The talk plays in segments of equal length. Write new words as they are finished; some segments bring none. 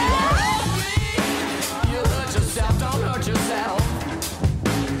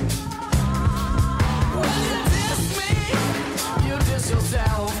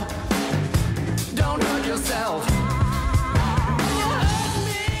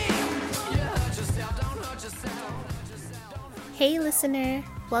Hey listener,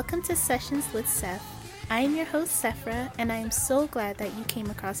 welcome to Sessions with Seth. I am your host Sephra, and I am so glad that you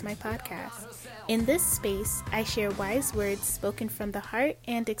came across my podcast. In this space, I share wise words spoken from the heart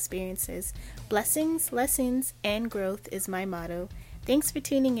and experiences. Blessings, lessons, and growth is my motto. Thanks for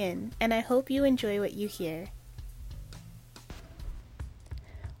tuning in, and I hope you enjoy what you hear.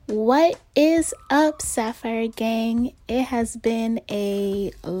 What is up, Sapphire Gang? It has been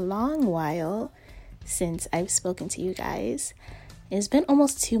a long while since I've spoken to you guys. It's been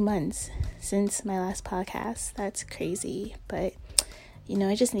almost 2 months since my last podcast. That's crazy, but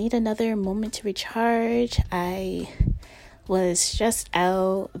I just need another moment to recharge. I was stressed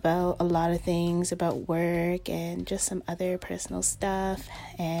out about a lot of things, about work and just some other personal stuff,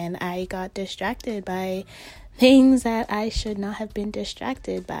 and I got distracted by things that I should not have been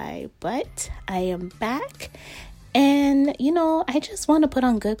distracted by, but I am back. And, I just want to put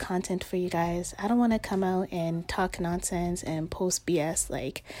on good content for you guys. I don't want to come out and talk nonsense and post BS.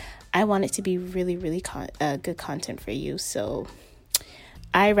 I want it to be really, really good content for you. So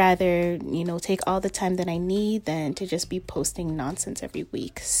I rather, take all the time that I need than to just be posting nonsense every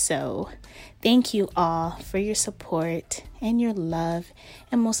week. So thank you all for your support and your love,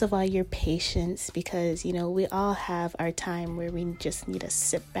 and most of all, your patience, because, we all have our time where we just need to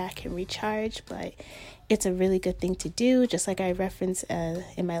sit back and recharge, but it's a really good thing to do. Just like I referenced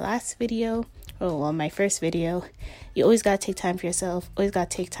in my last video, my first video, you always got to take time for yourself, always got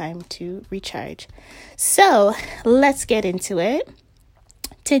to take time to recharge. So let's get into it.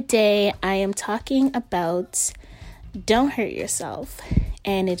 Today, I am talking about don't hurt yourself,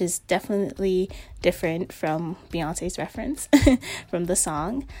 and it is definitely different from Beyonce's reference from the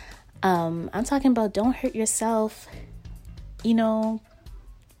song. I'm talking about don't hurt yourself, in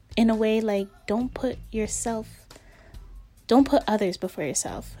a way like don't put others before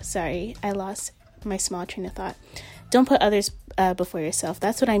yourself. Sorry, I lost my small train of thought. Don't put others before yourself.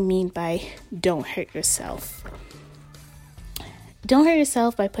 That's what I mean by don't hurt yourself. Don't hurt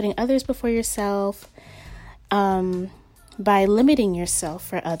yourself by putting others before yourself, by limiting yourself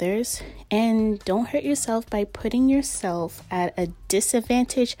for others, and don't hurt yourself by putting yourself at a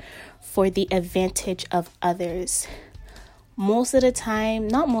disadvantage for the advantage of others. Not most of the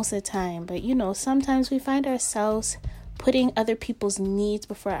time, but sometimes we find ourselves putting other people's needs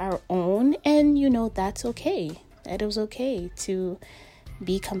before our own, and that's okay. That is okay to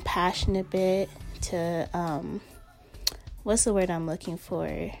be compassionate a bit, to what's the word I'm looking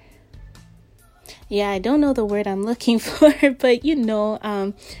for? Yeah, I don't know the word I'm looking for, but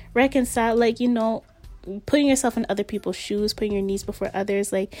reconcile, putting yourself in other people's shoes, putting your needs before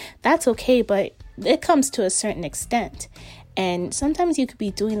others, that's okay, but it comes to a certain extent. And sometimes you could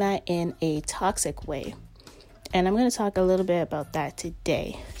be doing that in a toxic way. And I'm going to talk a little bit about that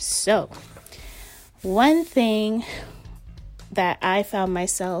today. So, one thing that I found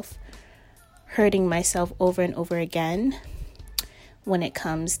myself hurting myself over and over again when it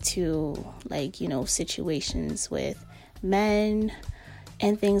comes to situations with men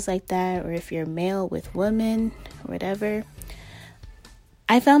and things like that, or if you're male with women or whatever,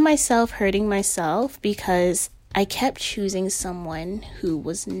 I found myself hurting myself because I kept choosing someone who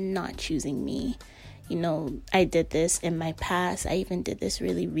was not choosing me. I did this in my past. I even did this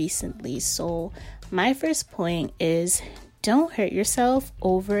really recently. So my first point is don't hurt yourself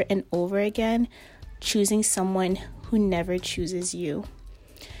over and over again choosing someone who never chooses you.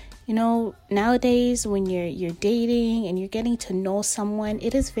 Nowadays when you're dating and you're getting to know someone,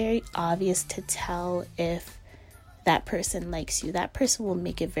 it is very obvious to tell if that person likes you. That person will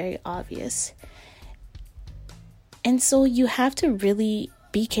make it very obvious. And so you have to really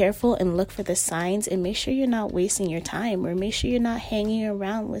be careful and look for the signs and make sure you're not wasting your time, or make sure you're not hanging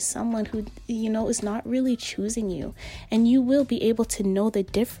around with someone who, is not really choosing you. And you will be able to know the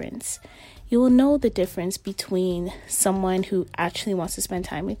difference. You will know the difference between someone who actually wants to spend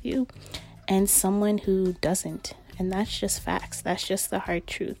time with you and someone who doesn't. And that's just facts. That's just the hard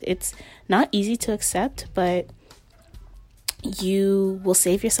truth. It's not easy to accept, but you will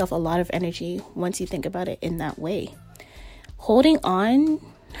save yourself a lot of energy once you think about it in that way. Holding on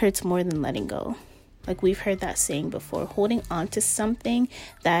hurts more than letting go. We've heard that saying before. Holding on to something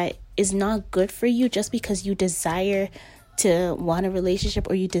that is not good for you just because you desire to want a relationship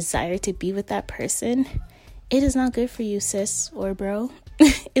or you desire to be with that person, it is not good for you, sis or bro.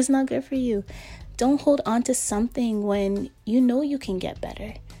 It's not good for you. Don't hold on to something when you can get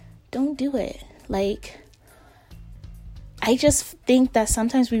better. Don't do it. I just think that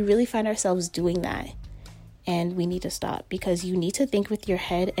sometimes we really find ourselves doing that, and we need to stop, because you need to think with your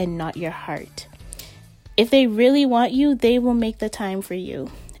head and not your heart. If they really want you, they will make the time for you.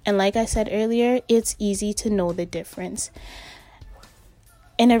 And like I said earlier, it's easy to know the difference.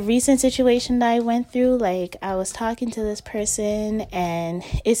 in a recent situation that I went through, like I was talking to this person and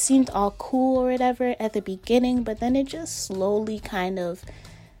it seemed all cool or whatever at the beginning, but then it just slowly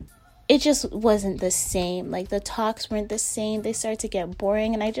it just wasn't the same. Like the talks weren't the same. They started to get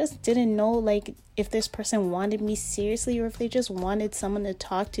boring and I just didn't know like if this person wanted me seriously or if they just wanted someone to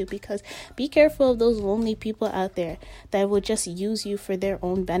talk to, because be careful of those lonely people out there that will just use you for their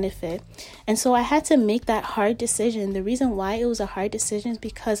own benefit. And so I had to make that hard decision. The reason why it was a hard decision is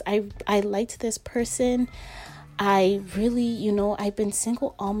because I liked this person. I really, I've been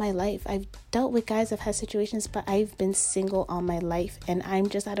single all my life. I've dealt with guys, I've had situations, but I've been single all my life. And I'm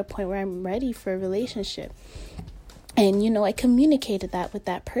just at a point where I'm ready for a relationship. And, I communicated that with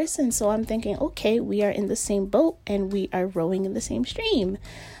that person. So I'm thinking, okay, we are in the same boat and we are rowing in the same stream.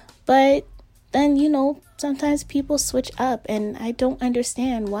 But then, sometimes people switch up and I don't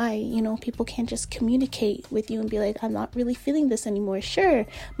understand why, people can't just communicate with you and be like, I'm not really feeling this anymore. Sure,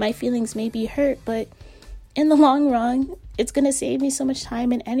 my feelings may be hurt, but in the long run, it's going to save me so much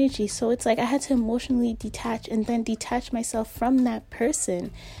time and energy. So it's like I had to emotionally detach and then detach myself from that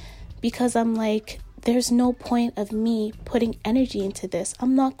person, because I'm like, there's no point of me putting energy into this.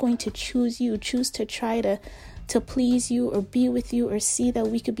 I'm not going to choose to try to please you or be with you or see that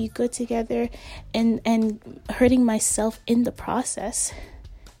we could be good together and hurting myself in the process.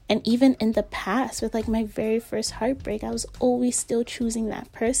 And even in the past with like my very first heartbreak, I was always still choosing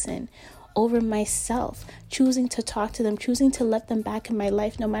that person over myself, choosing to talk to them, choosing to let them back in my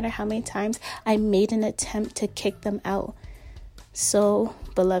life, no matter how many times I made an attempt to kick them out. So,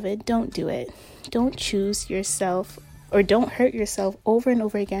 beloved, don't do it. Don't choose yourself or don't hurt yourself over and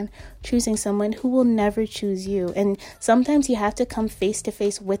over again, choosing someone who will never choose you. And sometimes you have to come face to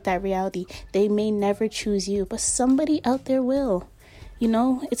face with that reality. They may never choose you, but somebody out there will.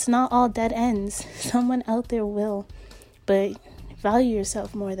 It's not all dead ends. Someone out there will. But value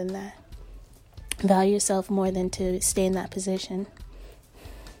yourself more than that. Value yourself more than to stay in that position.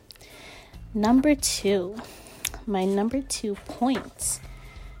 Number 2. My number 2 point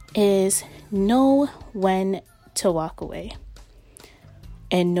is know when to walk away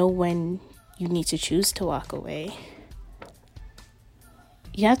and know when you need to choose to walk away.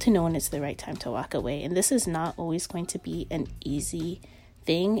 You have to know when it's the right time to walk away. And this is not always going to be an easy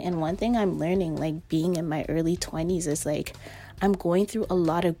thing. And one thing I'm learning, like being in my early 20s, is like I'm going through a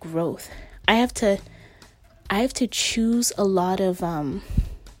lot of growth. I have to choose a lot of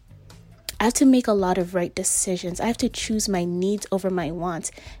I have to make a lot of right decisions. I have to choose my needs over my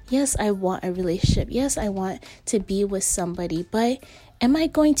wants. Yes, I want a relationship. Yes, I want to be with somebody, but am I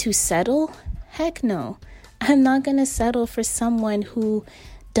going to settle? Heck no. I'm not going to settle for someone who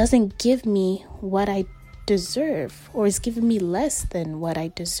doesn't give me what I deserve or is giving me less than what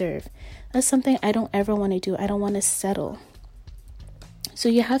I deserve. That's something I don't ever want to do. I don't want to settle. So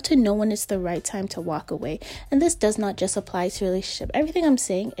you have to know when it's the right time to walk away. And this does not just apply to relationship. Everything I'm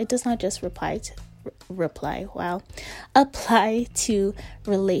saying, it does not just apply to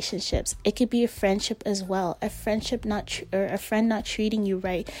relationships. It could be a friendship as well. A friendship a friend not treating you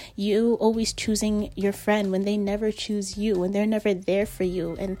right. You always choosing your friend when they never choose you, when they're never there for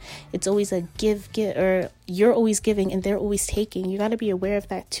you, and it's always a give, or you're always giving and they're always taking. You got to be aware of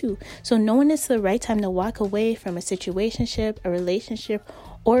that too. So knowing it's the right time to walk away from a situationship, a relationship,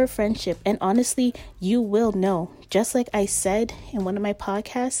 or a friendship. And honestly, you will know. Just like I said in one of my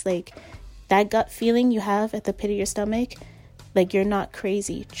podcasts, like that gut feeling you have at the pit of your stomach, like you're not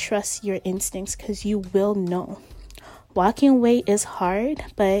crazy. Trust your instincts, because you will know. Walking away is hard,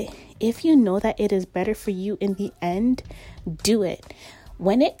 but if you know that it is better for you in the end, do it.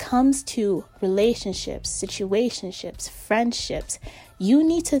 When it comes to relationships, situationships, friendships, you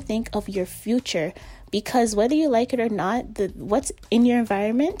need to think of your future, because whether you like it or not, what's in your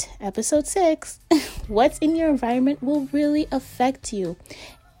environment, episode 6, what's in your environment will really affect you.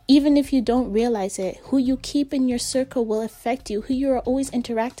 Even if you don't realize it, who you keep in your circle will affect you. Who you are always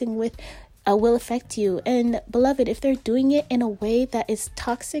interacting with will affect you. And beloved, if they're doing it in a way that is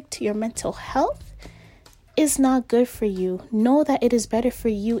toxic to your mental health, it's not good for you. Know that it is better for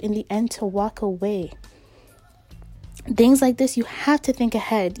you in the end to walk away. Things like this, you have to think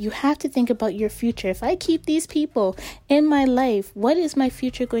ahead. You have to think about your future. If I keep these people in my life, what is my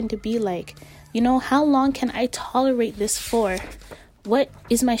future going to be like? How long can I tolerate this for? What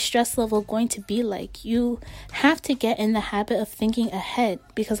is my stress level going to be like? You have to get in the habit of thinking ahead,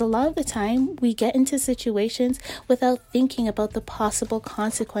 because a lot of the time we get into situations without thinking about the possible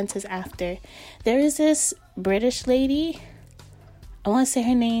consequences after. There is this British lady, I want to say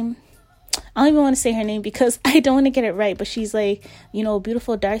her name, I don't even want to say her name because I don't want to get it right, but she's like,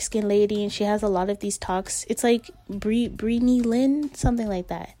 beautiful dark skinned lady, and she has a lot of these talks. It's like Breenie Lynn, something like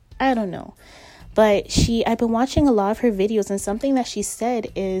that. I don't know. But I've been watching a lot of her videos, and something that she said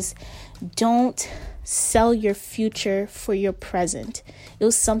is, don't sell your future for your present. It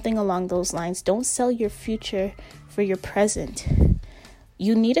was something along those lines. Don't sell your future for your present.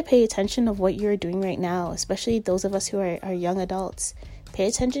 You need to pay attention of what you're doing right now, especially those of us who are young adults. Pay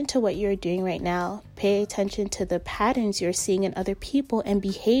attention to what you're doing right now. Pay attention to the patterns you're seeing in other people and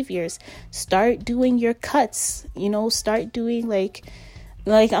behaviors. Start doing your cuts, start doing like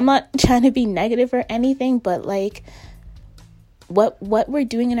I'm not trying to be negative or anything, but like what we're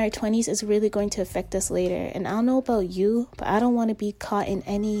doing in our 20s is really going to affect us later. And I don't know about you, but I don't want to be caught in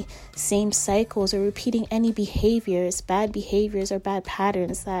any same cycles or repeating any bad behaviors or bad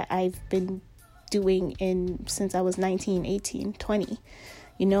patterns that I've been doing since I was 19, 18, 20.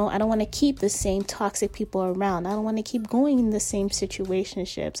 I don't want to keep the same toxic people around. I don't want to keep going in the same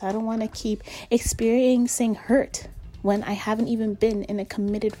situationships. I don't want to keep experiencing hurt when I haven't even been in a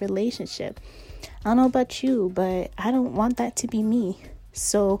committed relationship. I don't know about you, but I don't want that to be me.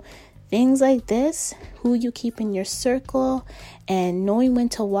 So things like this, who you keep in your circle and knowing when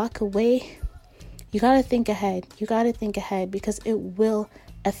to walk away, you got to think ahead. You got to think ahead because it will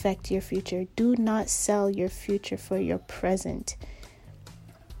affect your future. Do not sell your future for your present.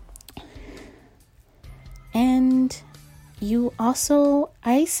 And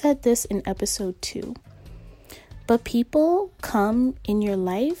I said this in episode 2, but people come in your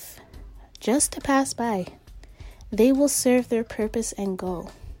life just to pass by. They will serve their purpose and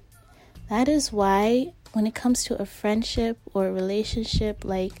go. That is why when it comes to a friendship or a relationship,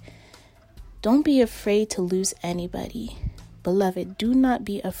 don't be afraid to lose anybody. Beloved, do not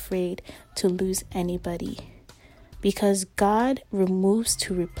be afraid to lose anybody, because God removes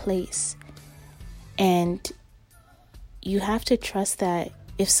to replace. And you have to trust that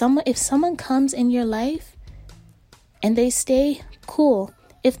if someone comes in your life and they stay, cool.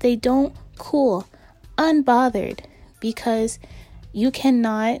 If they don't, cool. Unbothered, because you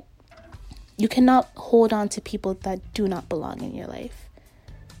cannot hold on to people that do not belong in your life.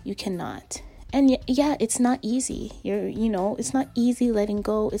 You cannot. And yeah, it's not easy. It's not easy letting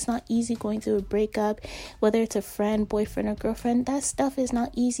go. It's not easy going through a breakup, whether it's a friend, boyfriend, or girlfriend. That stuff is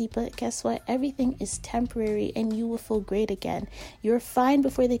not easy, but guess what? Everything is temporary and you will feel great again. You're fine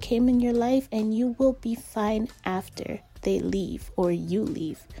before they came in your life, and you will be fine after they leave or you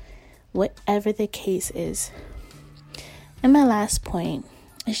leave, whatever the case is. And my last point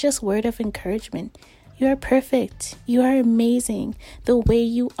is just word of encouragement. You are perfect. You are amazing the way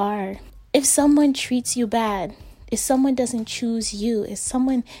you are. If someone treats you bad, if someone doesn't choose you, if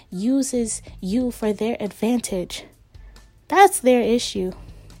someone uses you for their advantage, that's their issue.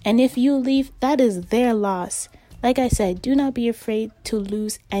 And if you leave, that is their loss. Like I said, do not be afraid to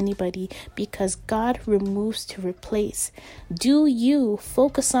lose anybody, because God removes to replace. Do you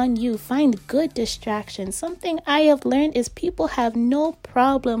focus on you? Find good distractions. Something I have learned is people have no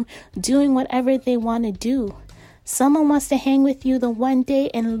problem doing whatever they want to do. Someone wants to hang with you the one day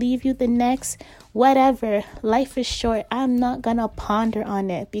and leave you the next. Whatever. Life is short. I'm not going to ponder on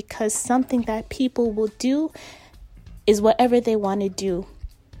it, because something that people will do is whatever they want to do.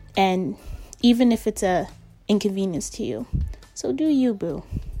 And even if it's a inconvenience to you. So do you, boo.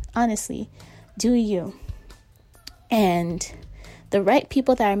 Honestly, do you. And the right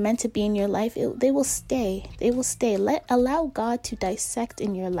people that are meant to be in your life, they will stay. They will stay. Allow God to dissect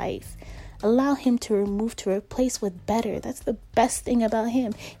in your life. Allow him to remove to replace with better. That's the best thing about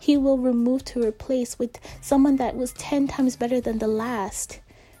him. He will remove to replace with someone that was 10 times better than the last.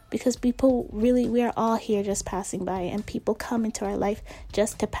 Because people really, we are all here just passing by, and people come into our life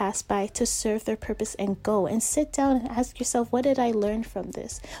just to pass by, to serve their purpose and go. And sit down and ask yourself, what did I learn from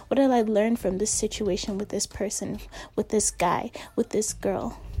this? What did I learn from this situation with this person, with this guy, with this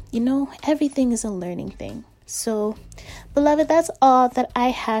girl? Everything is a learning thing. So, beloved, that's all that I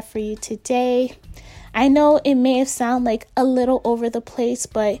have for you today. I know it may have sounded like a little over the place,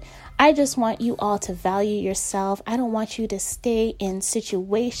 but I just want you all to value yourself. I don't want you to stay in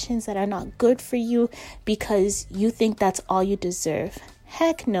situations that are not good for you because you think that's all you deserve.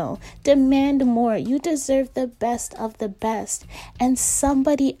 Heck no. Demand more. You deserve the best of the best. And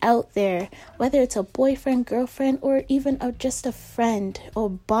somebody out there, whether it's a boyfriend, girlfriend, or even just a friend or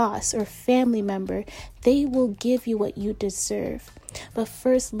boss or family member, they will give you what you deserve. But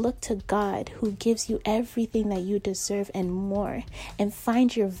first, look to God, who gives you everything that you deserve and more. And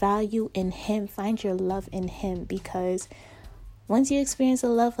find your value in him. Find your love in him. Because once you experience a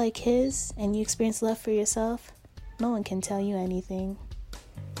love like his and you experience love for yourself, no one can tell you anything.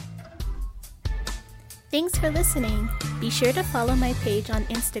 Thanks for listening. Be sure to follow my page on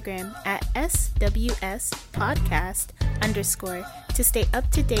Instagram at SWSpodcast_ to stay up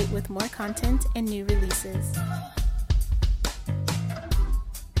to date with more content and new releases.